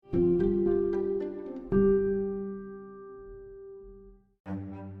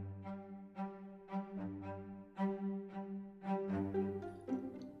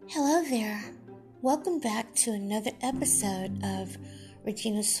welcome back to another episode of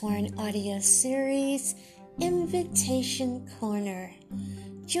Regina Sworn audio series, Invitation Corner.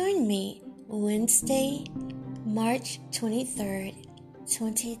 Join me Wednesday, March 23rd,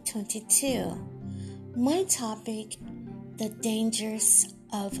 2022. My topic, the dangers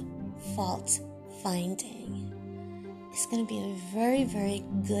of fault finding. It's going to be a very, very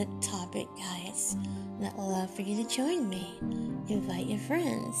good topic, guys. And I'd love for you to join me. Invite your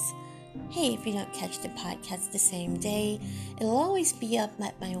friends. Hey, if you don't catch the podcast the same day, it'll always be up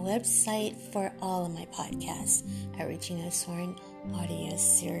at my website for all of my podcasts at Regina Sworn Audio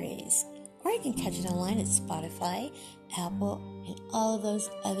Series. Or you can catch it online at Spotify, Apple, and all of those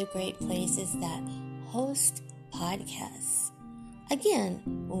other great places that host podcasts. Again,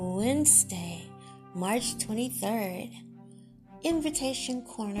 Wednesday, March 23rd, Invitation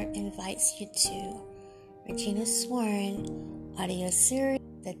Corner invites you to Regina Sworn Audio Series,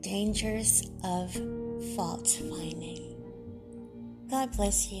 The Dangers of Fault Finding. God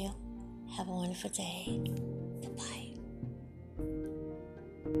bless you. Have a wonderful day.